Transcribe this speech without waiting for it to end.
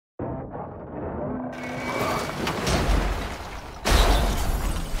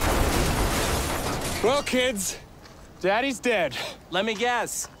Well, kids, Daddy's dead. Let me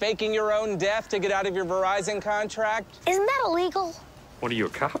guess, faking your own death to get out of your Verizon contract? Isn't that illegal? What are you, a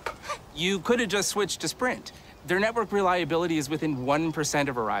cop? You could have just switched to Sprint. Their network reliability is within 1%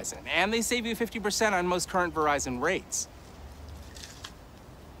 of Verizon, and they save you 50% on most current Verizon rates.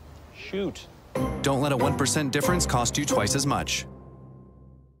 Shoot. Don't let a 1% difference cost you twice as much.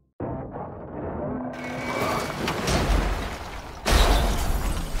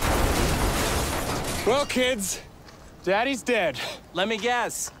 Well, kids, Daddy's dead. Let me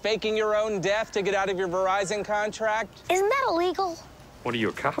guess, faking your own death to get out of your Verizon contract? Isn't that illegal? What are you,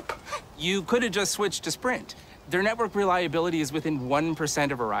 a cop? You could have just switched to Sprint. Their network reliability is within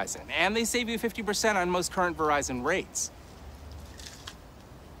 1% of Verizon, and they save you 50% on most current Verizon rates.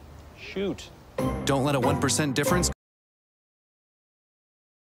 Shoot. Don't let a 1% difference